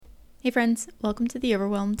Hey friends, welcome to the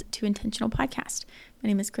Overwhelmed to Intentional podcast. My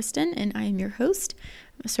name is Kristen and I am your host.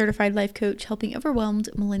 I'm a certified life coach helping overwhelmed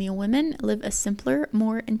millennial women live a simpler,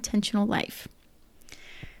 more intentional life.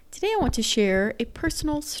 Today I want to share a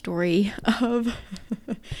personal story of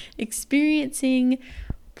experiencing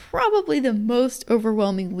probably the most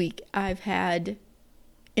overwhelming week I've had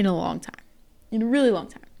in a really long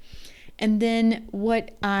time. And then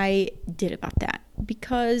what I did about that.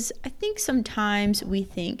 Because I think sometimes we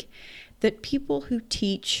think that people who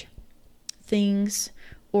teach things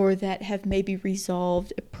or that have maybe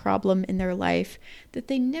resolved a problem in their life, that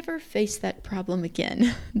they never face that problem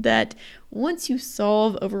again. That once you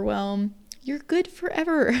solve overwhelm, you're good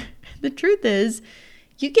forever. The truth is,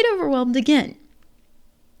 you get overwhelmed again.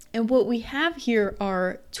 And what we have here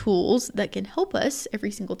are tools that can help us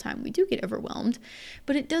every single time we do get overwhelmed,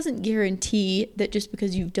 but it doesn't guarantee that just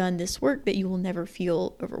because you've done this work that you will never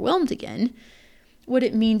feel overwhelmed again. What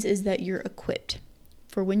it means is that you're equipped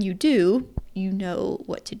for when you do, you know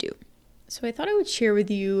what to do. So I thought I would share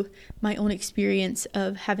with you my own experience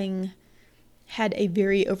of having had a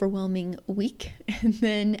very overwhelming week and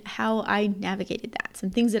then how I navigated that. Some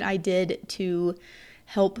things that I did to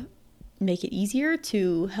help make it easier,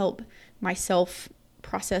 to help myself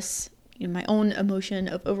process my own emotion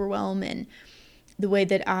of overwhelm and the way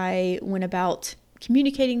that I went about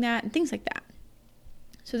communicating that and things like that.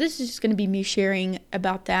 So this is just going to be me sharing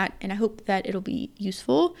about that, and I hope that it'll be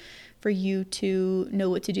useful for you to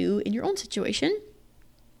know what to do in your own situation.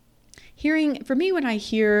 For me, when I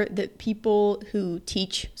hear that people who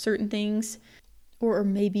teach certain things or are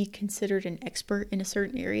maybe considered an expert in a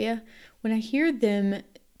certain area, when I hear them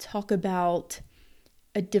talk about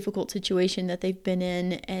a difficult situation that they've been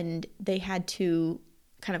in and they had to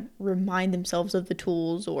kind of remind themselves of the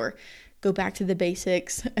tools or go back to the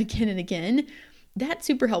basics again and again, that's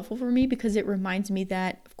super helpful for me because it reminds me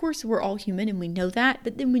that, of course, we're all human and we know that,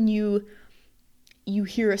 but then when you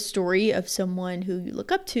hear a story of someone who you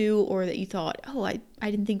look up to or that you thought, oh, I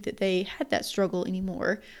didn't think that they had that struggle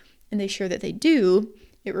anymore, and they share that they do,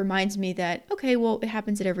 it reminds me that, okay, well, it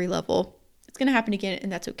happens at every level. It's going to happen again,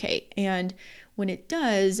 and that's okay. And when it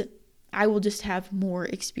does, I will just have more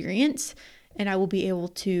experience and I will be able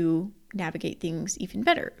to navigate things even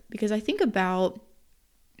better. Because I think about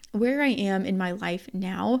where I am in my life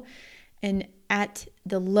now and at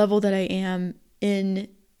the level that I am in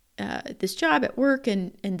this job at work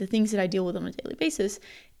and the things that I deal with on a daily basis.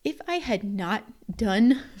 If I had not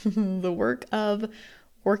done the work of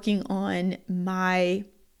working on my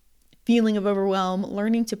feeling of overwhelm,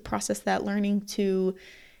 learning to process that, learning to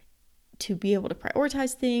be able to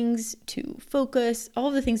prioritize things, to focus, all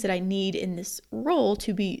of the things that I need in this role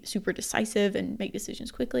to be super decisive and make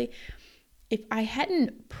decisions quickly. If I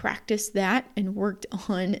hadn't practiced that and worked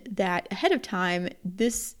on that ahead of time,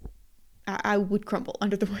 I would crumble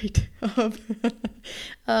under the weight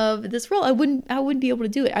of this role. I wouldn't be able to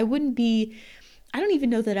do it. I don't even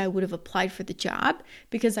know that I would have applied for the job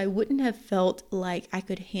because I wouldn't have felt like I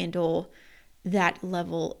could handle that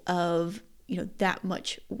level of, that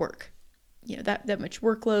much work, that much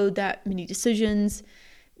workload, that many decisions,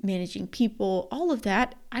 managing people, all of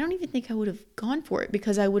that. I don't even think I would have gone for it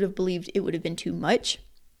because I would have believed it would have been too much.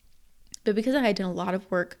 But because I had done a lot of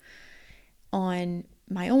work on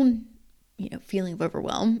my own, feeling of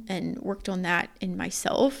overwhelm and worked on that in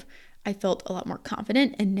myself, I felt a lot more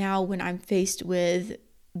confident. And now when I'm faced with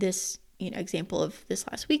this, example of this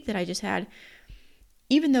last week that I just had,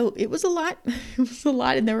 even though it was a lot,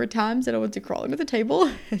 and there were times that I wanted to crawl under the table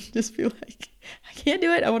and just feel like I can't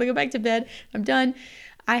do it. I want to go back to bed. I'm done.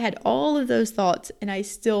 I had all of those thoughts and I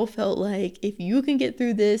still felt like if you can get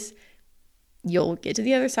through this, you'll get to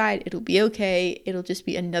the other side. It'll be okay. It'll just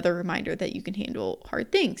be another reminder that you can handle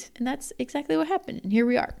hard things. And that's exactly what happened. And here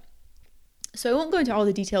we are. So I won't go into all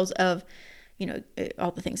the details of,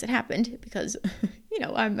 all the things that happened because,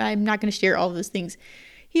 I'm not going to share all of those things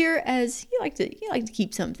here as you like to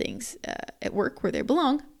keep some things at work where they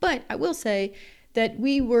belong. But I will say that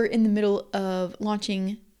we were in the middle of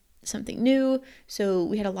launching something new. So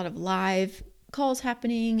we had a lot of live calls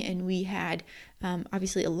happening and we had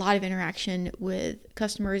obviously a lot of interaction with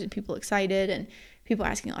customers and people excited and people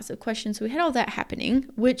asking lots of questions. So we had all that happening,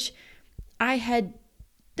 which I had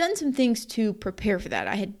done some things to prepare for that.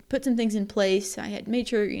 I had put some things in place. I had made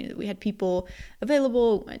sure we had people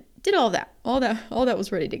available. I did all that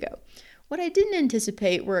was ready to go. What I didn't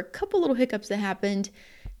anticipate were a couple little hiccups that happened,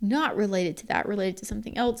 not related to that, related to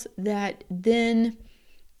something else that then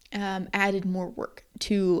added more work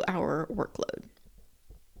to our workload.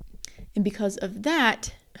 And because of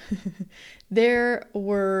that, there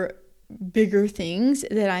were bigger things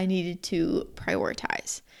that I needed to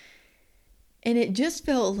prioritize. And it just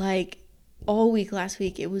felt like all week last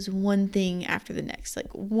week, it was one thing after the next,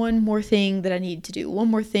 like one more thing that I needed to do, one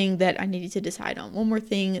more thing that I needed to decide on, one more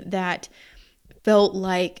thing that felt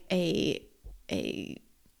like a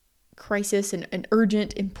crisis, an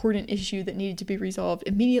urgent, important issue that needed to be resolved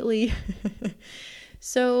immediately.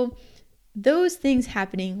 So those things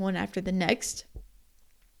happening one after the next,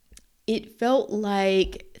 it felt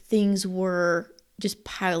like things were just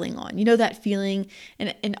piling on. You know, that feeling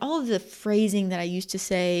and all of the phrasing that I used to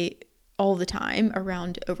say all the time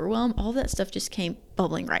around overwhelm, all that stuff just came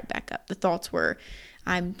bubbling right back up. The thoughts were,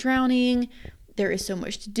 I'm drowning. There is so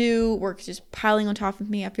much to do. Work is just piling on top of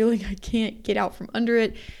me. I feel like I can't get out from under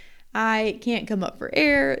it. I can't come up for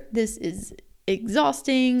air. This is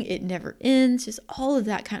exhausting. It never ends. Just all of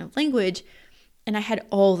that kind of language. And I had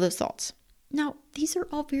all those thoughts. Now, these are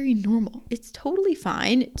all very normal. It's totally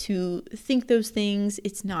fine to think those things.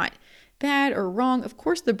 It's not bad or wrong. Of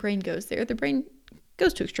course, the brain goes there. The brain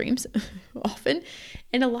goes to extremes often.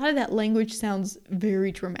 And a lot of that language sounds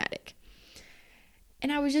very dramatic.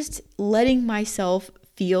 And I was just letting myself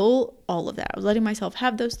feel all of that. I was letting myself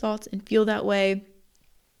have those thoughts and feel that way.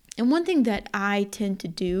 And one thing that I tend to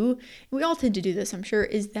do, and we all tend to do this, I'm sure,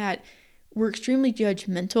 is that we're extremely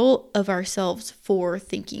judgmental of ourselves for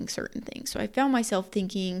thinking certain things. So I found myself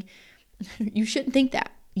thinking, you shouldn't think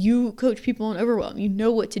that. You coach people in overwhelm. You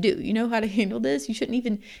know what to do. You know how to handle this. You shouldn't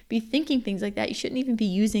even be thinking things like that. You shouldn't even be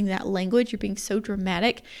using that language. You're being so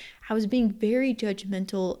dramatic. I was being very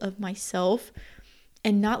judgmental of myself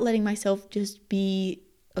and not letting myself just be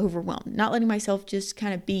overwhelmed, not letting myself just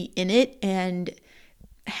kind of be in it and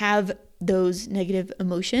have those negative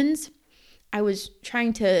emotions. I was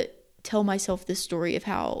trying to tell myself this story of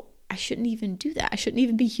how I shouldn't even do that. I shouldn't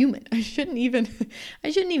even be human. I shouldn't even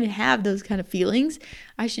have those kind of feelings.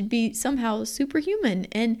 I should be somehow superhuman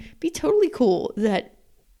and be totally cool that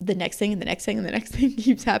the next thing and the next thing and the next thing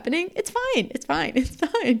keeps happening. It's fine. It's fine. It's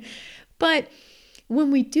fine. But when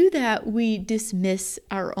we do that, we dismiss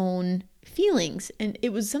our own feelings. And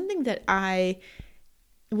it was something that I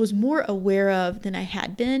was more aware of than I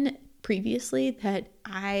had been previously, that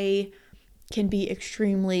I can be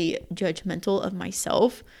extremely judgmental of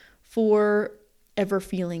myself for ever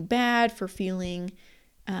feeling bad, for feeling,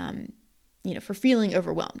 for feeling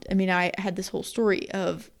overwhelmed. I mean, I had this whole story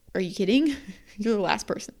of, are you kidding? You're the last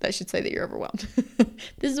person that should say that you're overwhelmed.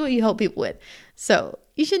 This is what you help people with. So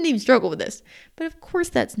you shouldn't even struggle with this. But of course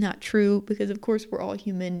that's not true, because of course we're all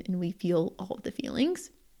human and we feel all of the feelings.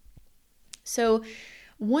 So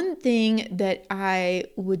one thing that I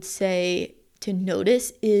would say to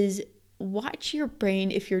notice is watch your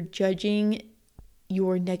brain if you're judging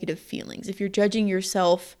your negative feelings, if you're judging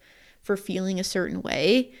yourself for feeling a certain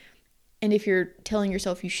way, and if you're telling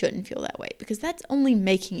yourself you shouldn't feel that way, because that's only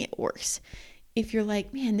making it worse. If you're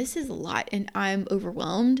like, man, this is a lot and I'm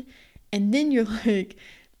overwhelmed, and then you're like,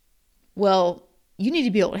 well, you need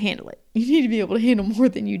to be able to handle it. You need to be able to handle more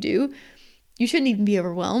than you do. You shouldn't even be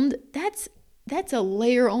overwhelmed. That's a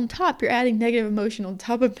layer on top. You're adding negative emotion on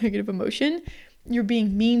top of negative emotion. You're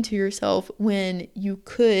being mean to yourself when you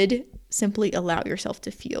could simply allow yourself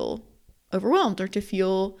to feel overwhelmed, or to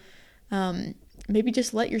feel, maybe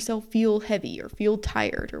just let yourself feel heavy or feel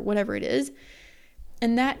tired or whatever it is.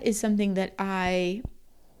 And that is something that I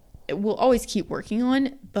will always keep working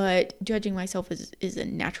on, but judging myself is a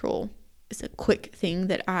natural, it's a quick thing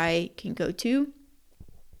that I can go to.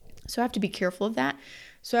 So I have to be careful of that.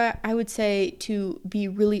 So I would say to be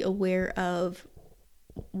really aware of,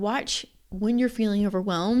 watch when you're feeling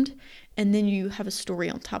overwhelmed, and then you have a story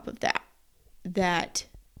on top of that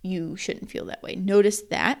you shouldn't feel that way. Notice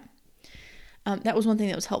that. That was one thing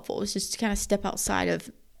that was helpful, was just to kind of step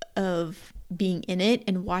outside of being in it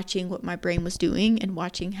and watching what my brain was doing and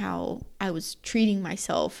watching how I was treating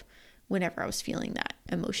myself whenever I was feeling that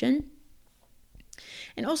emotion.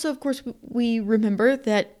 And also, of course, we remember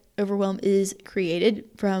that overwhelm is created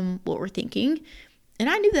from what we're thinking. And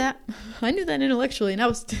I knew that. I knew that intellectually, and I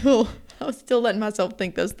was still letting myself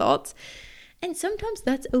think those thoughts. And sometimes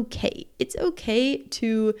that's okay. It's okay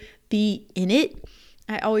to be in it.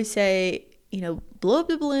 I always say, blow up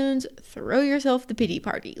the balloons, throw yourself the pity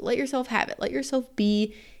party, let yourself have it, let yourself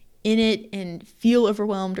be in it and feel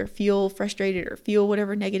overwhelmed or feel frustrated or feel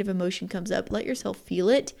whatever negative emotion comes up. Let yourself feel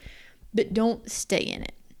it, but don't stay in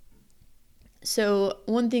it. So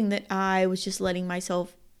one thing that I was just letting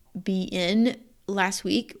myself be in last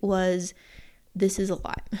week was, this is a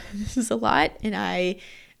lot. This is a lot. And I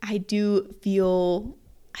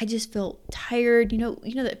just felt tired. You know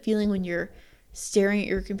that feeling when you're staring at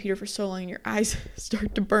your computer for so long and your eyes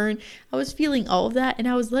start to burn. I was feeling all of that, and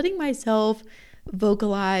I was letting myself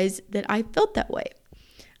vocalize that I felt that way.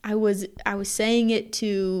 I was saying it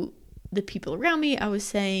to the people around me. I was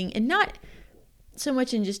saying, and not so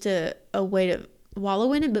much in just a way to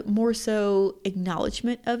wallow in it, but more so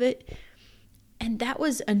acknowledgement of it. And that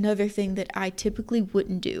was another thing that I typically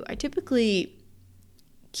wouldn't do. I typically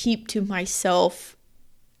keep to myself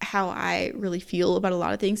how I really feel about a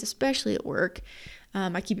lot of things, especially at work.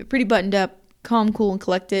 I keep it pretty buttoned up, calm, cool, and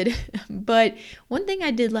collected. But one thing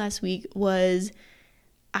I did last week was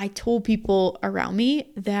I told people around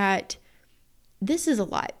me that this is a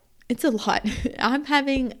lot. It's a lot. I'm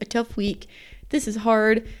having a tough week. This is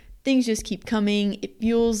hard. Things just keep coming. It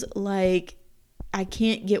feels like I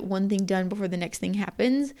can't get one thing done before the next thing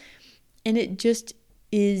happens. And it just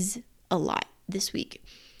is a lot this week.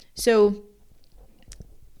 So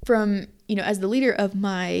from, as the leader of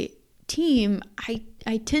my team,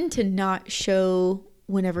 I tend to not show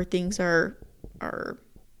whenever things are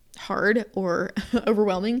hard or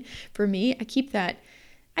overwhelming for me. I keep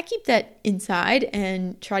that inside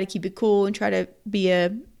and try to keep it cool and try to be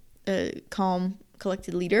a calm,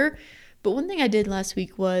 collected leader. But one thing I did last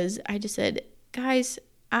week was I just said, guys,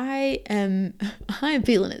 I am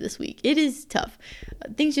feeling it this week. It is tough.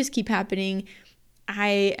 Things just keep happening.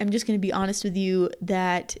 I am just going to be honest with you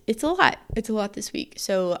that it's a lot. It's a lot this week.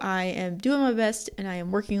 So I am doing my best and I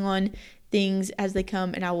am working on things as they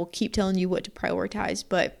come, and I will keep telling you what to prioritize.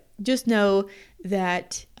 But just know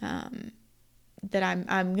that that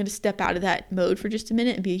I'm going to step out of that mode for just a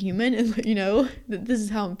minute and be a human and let you know that this is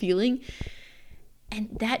how I'm feeling. And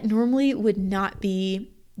that normally would not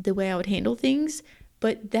be the way I would handle things,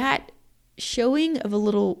 but that showing of a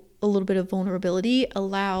little bit of vulnerability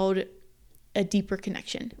allowed a deeper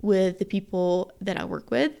connection with the people that I work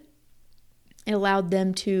with. It allowed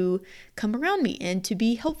them to come around me and to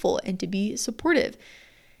be helpful and to be supportive.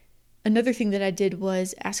 Another thing that I did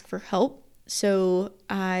was ask for help. So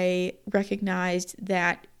I recognized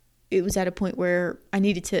that it was at a point where I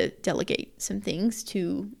needed to delegate some things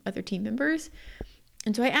to other team members.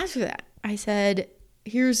 And so I asked for that. I said,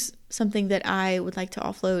 here's something that I would like to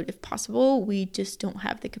offload if possible. We just don't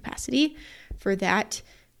have the capacity for that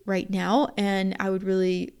right now. And I would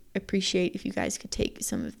really appreciate if you guys could take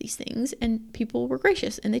some of these things. And people were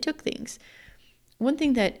gracious and they took things. One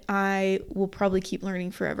thing that I will probably keep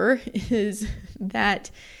learning forever is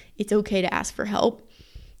that it's okay to ask for help.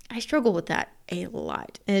 I struggle with that a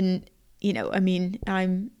lot. And,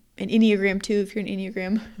 I'm an Enneagram 2. If you're an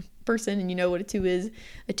Enneagram person and you know what a 2 is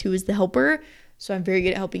the helper. So I'm very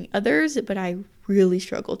good at helping others, but I really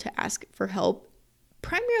struggle to ask for help,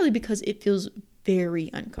 primarily because it feels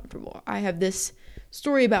very uncomfortable. I have this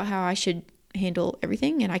story about how I should handle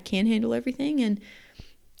everything, and I can handle everything, and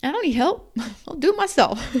I don't need help. I'll do it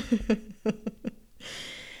myself.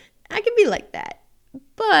 I can be like that.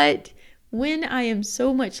 But when I am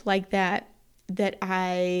so much like that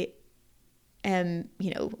I am,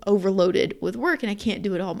 overloaded with work and I can't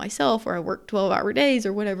do it all myself, or I work 12-hour days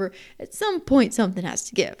or whatever, at some point something has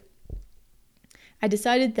to give. I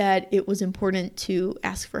decided that it was important to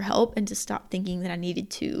ask for help and to stop thinking that I needed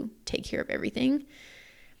to take care of everything.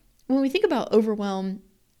 When we think about overwhelm,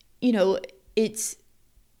 it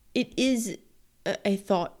is a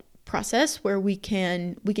thought process where we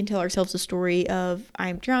can tell ourselves a story of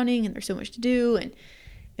I'm drowning and there's so much to do,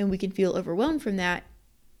 and we can feel overwhelmed from that.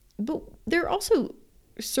 But there are also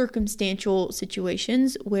circumstantial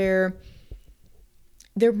situations where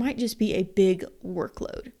there might just be a big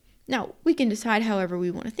workload. Now, we can decide however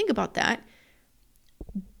we want to think about that,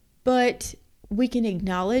 but we can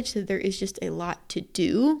acknowledge that there is just a lot to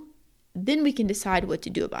do. Then we can decide what to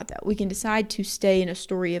do about that. We can decide to stay in a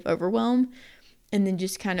story of overwhelm and then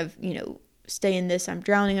just kind of, stay in this, I'm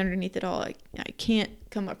drowning underneath it all. I can't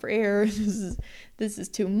come up for air. This is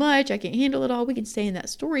too much. I can't handle it all. We can stay in that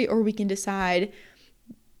story, or we can decide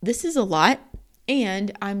this is a lot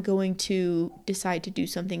and I'm going to decide to do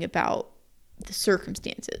something about the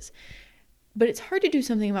circumstances. But it's hard to do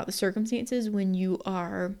something about the circumstances when you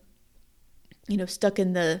are, stuck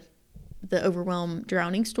in the overwhelm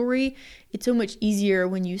drowning story. It's so much easier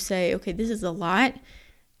when you say, okay, this is a lot.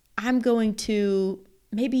 I'm going to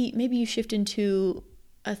maybe you shift into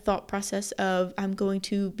a thought process of I'm going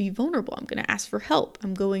to be vulnerable. I'm going to ask for help.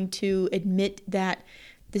 I'm going to admit that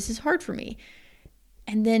this is hard for me.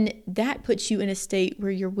 And then that puts you in a state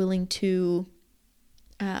where you're willing to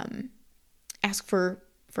ask for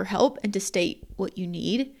help and to state what you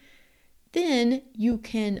need. Then you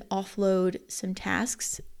can offload some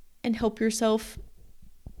tasks and help yourself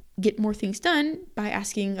get more things done by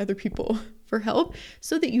asking other people for help,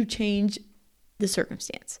 so that you change the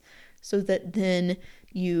circumstance, so that then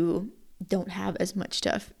you don't have as much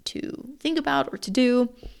stuff to think about or to do.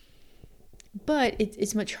 But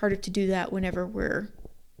it's much harder to do that whenever we're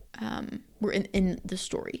in the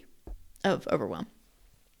story of overwhelm.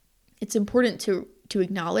 It's important to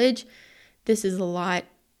acknowledge this is a lot.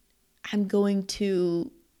 I'm not going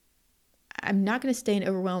to stay in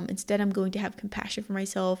overwhelm. Instead, I'm going to have compassion for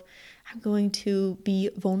myself. I'm going to be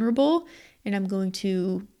vulnerable, and I'm going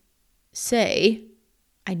to say,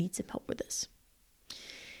 I need some help with this.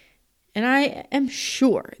 And I am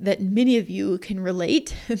sure that many of you can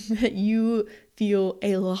relate that you feel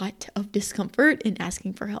a lot of discomfort in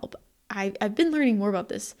asking for help. I've been learning more about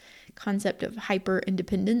this concept of hyper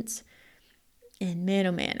independence. And man,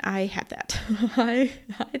 oh man, I have that. I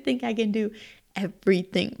think I can do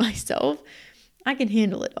everything myself. I can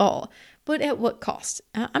handle it all. But at what cost?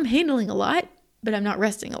 I'm handling a lot, but I'm not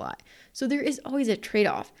resting a lot. So there is always a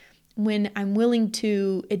trade-off. When I'm willing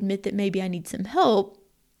to admit that maybe I need some help,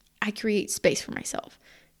 I create space for myself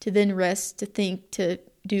to then rest, to think, to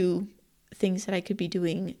do things that I could be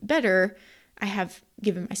doing better. I have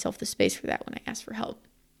given myself the space for that when I ask for help.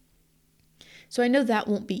 So I know that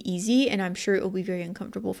won't be easy, and I'm sure it will be very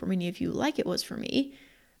uncomfortable for many of you, like it was for me.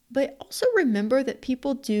 But also remember that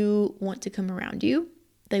people do want to come around you.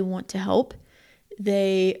 They want to help.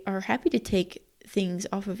 They are happy to take things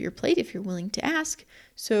off of your plate if you're willing to ask.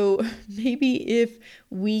 So maybe if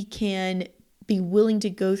we can be willing to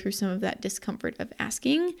go through some of that discomfort of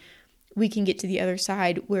asking, we can get to the other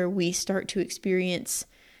side where we start to experience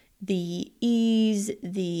the ease,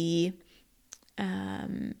 the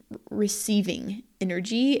receiving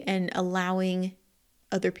energy, and allowing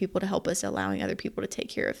other people to help us, allowing other people to take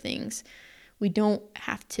care of things. We don't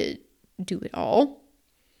have to do it all.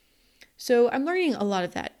 So I'm learning a lot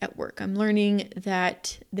of that at work. I'm learning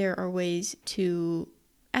that there are ways to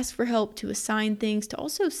ask for help, to assign things, to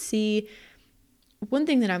also see. One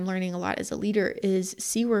thing that I'm learning a lot as a leader is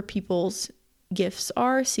see where people's gifts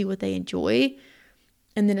are, see what they enjoy,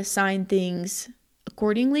 and then assign things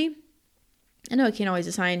accordingly. I know I can't always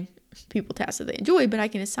assign people tasks that they enjoy, but I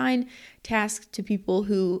can assign tasks to people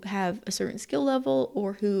who have a certain skill level,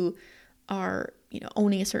 or who are,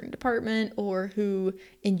 owning a certain department, or who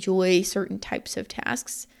enjoy certain types of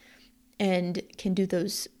tasks and can do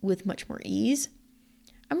those with much more ease.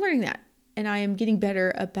 I'm learning that, and I am getting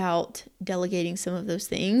better about delegating some of those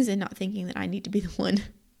things and not thinking that I need to be the one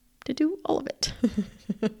to do all of it.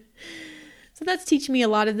 So that's teaching me a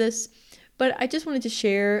lot of this, but I just wanted to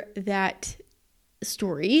share that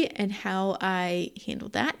story and how I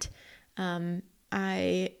handled that.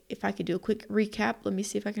 If I could do a quick recap, let me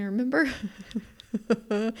see if I can remember.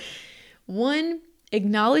 1,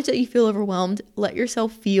 acknowledge that you feel overwhelmed. Let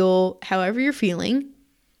yourself feel however you're feeling.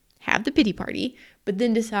 Have the pity party, but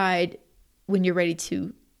then decide when you're ready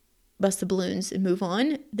to bust the balloons and move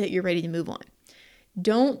on, that you're ready to move on.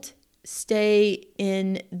 Don't stay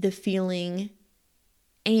in the feeling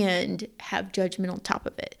and have judgment on top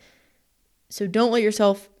of it. So don't let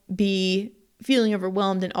yourself be feeling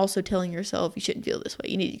overwhelmed and also telling yourself you shouldn't feel this way.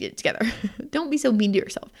 You need to get it together. Don't be so mean to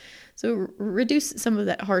yourself. So reduce some of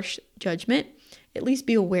that harsh judgment. At least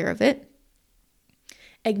be aware of it.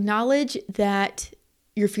 Acknowledge that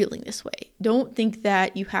you're feeling this way. Don't think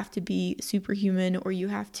that you have to be superhuman, or you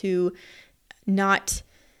have to not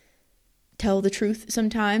tell the truth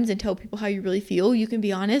sometimes and tell people how you really feel. You can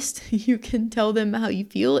be honest. You can tell them how you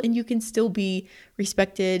feel, and you can still be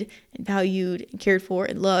respected and valued and cared for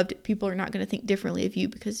and loved. People are not going to think differently of you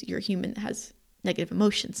because you're a human that has negative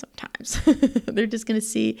emotions sometimes. They're just going to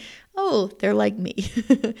see, oh, they're like me.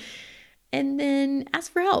 And then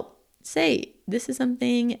ask for help. Say, this is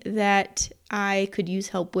something that I could use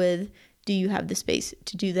help with. Do you have the space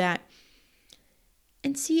to do that?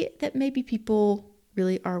 And see that maybe people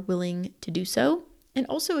really are willing to do so. And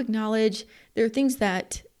also acknowledge there are things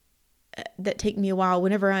that take me a while.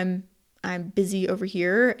 Whenever I'm busy over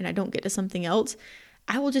here and I don't get to something else,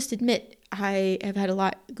 I will just admit I have had a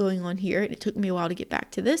lot going on here, and it took me a while to get back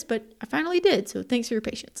to this, but I finally did. So thanks for your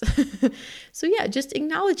patience. So yeah, just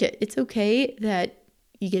acknowledge it. It's okay that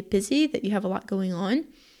you get busy, that you have a lot going on.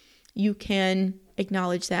 You can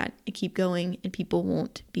acknowledge that and keep going, and people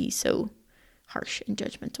won't be so harsh and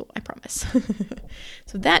judgmental, I promise.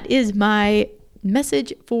 So that is my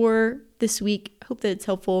message for this week. I hope that it's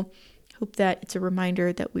helpful. I hope that it's a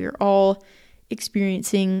reminder that we are all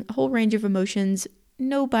experiencing a whole range of emotions.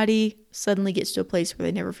 Nobody suddenly gets to a place where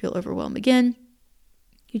they never feel overwhelmed again.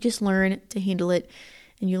 You just learn to handle it,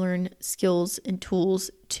 and you learn skills and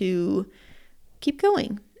tools to keep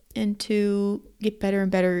going and to get better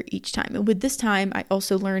and better each time. And with this time, I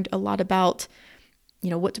also learned a lot about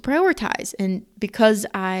what to prioritize. And because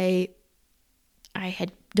I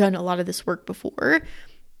had done a lot of this work before,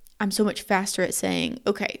 I'm so much faster at saying,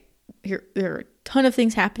 okay, here, there are a ton of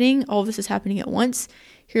things happening. All of this is happening at once.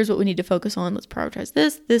 Here's what we need to focus on. Let's prioritize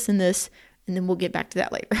this, and this, and then we'll get back to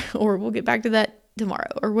that later, or we'll get back to that tomorrow,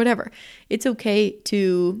 or whatever. It's okay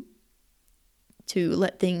to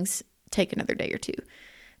let things take another day or two,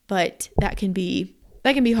 but that can be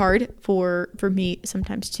hard for me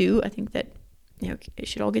sometimes too. I think that, it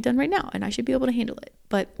should all get done right now, and I should be able to handle it.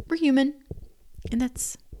 But we're human, and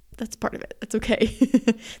that's part of it. That's okay.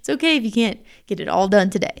 It's okay if you can't get it all done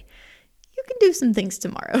today. You can do some things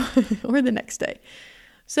tomorrow or the next day.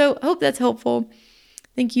 So I hope that's helpful.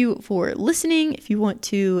 Thank you for listening. If you want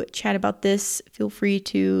to chat about this, feel free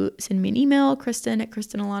to send me an email,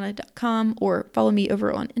 Kristen@KristenAlana.com, or follow me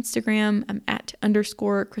over on Instagram. I'm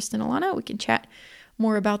 @_KristenAlana. We can chat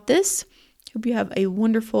more about this. Hope you have a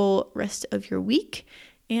wonderful rest of your week,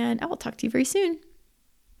 and I will talk to you very soon.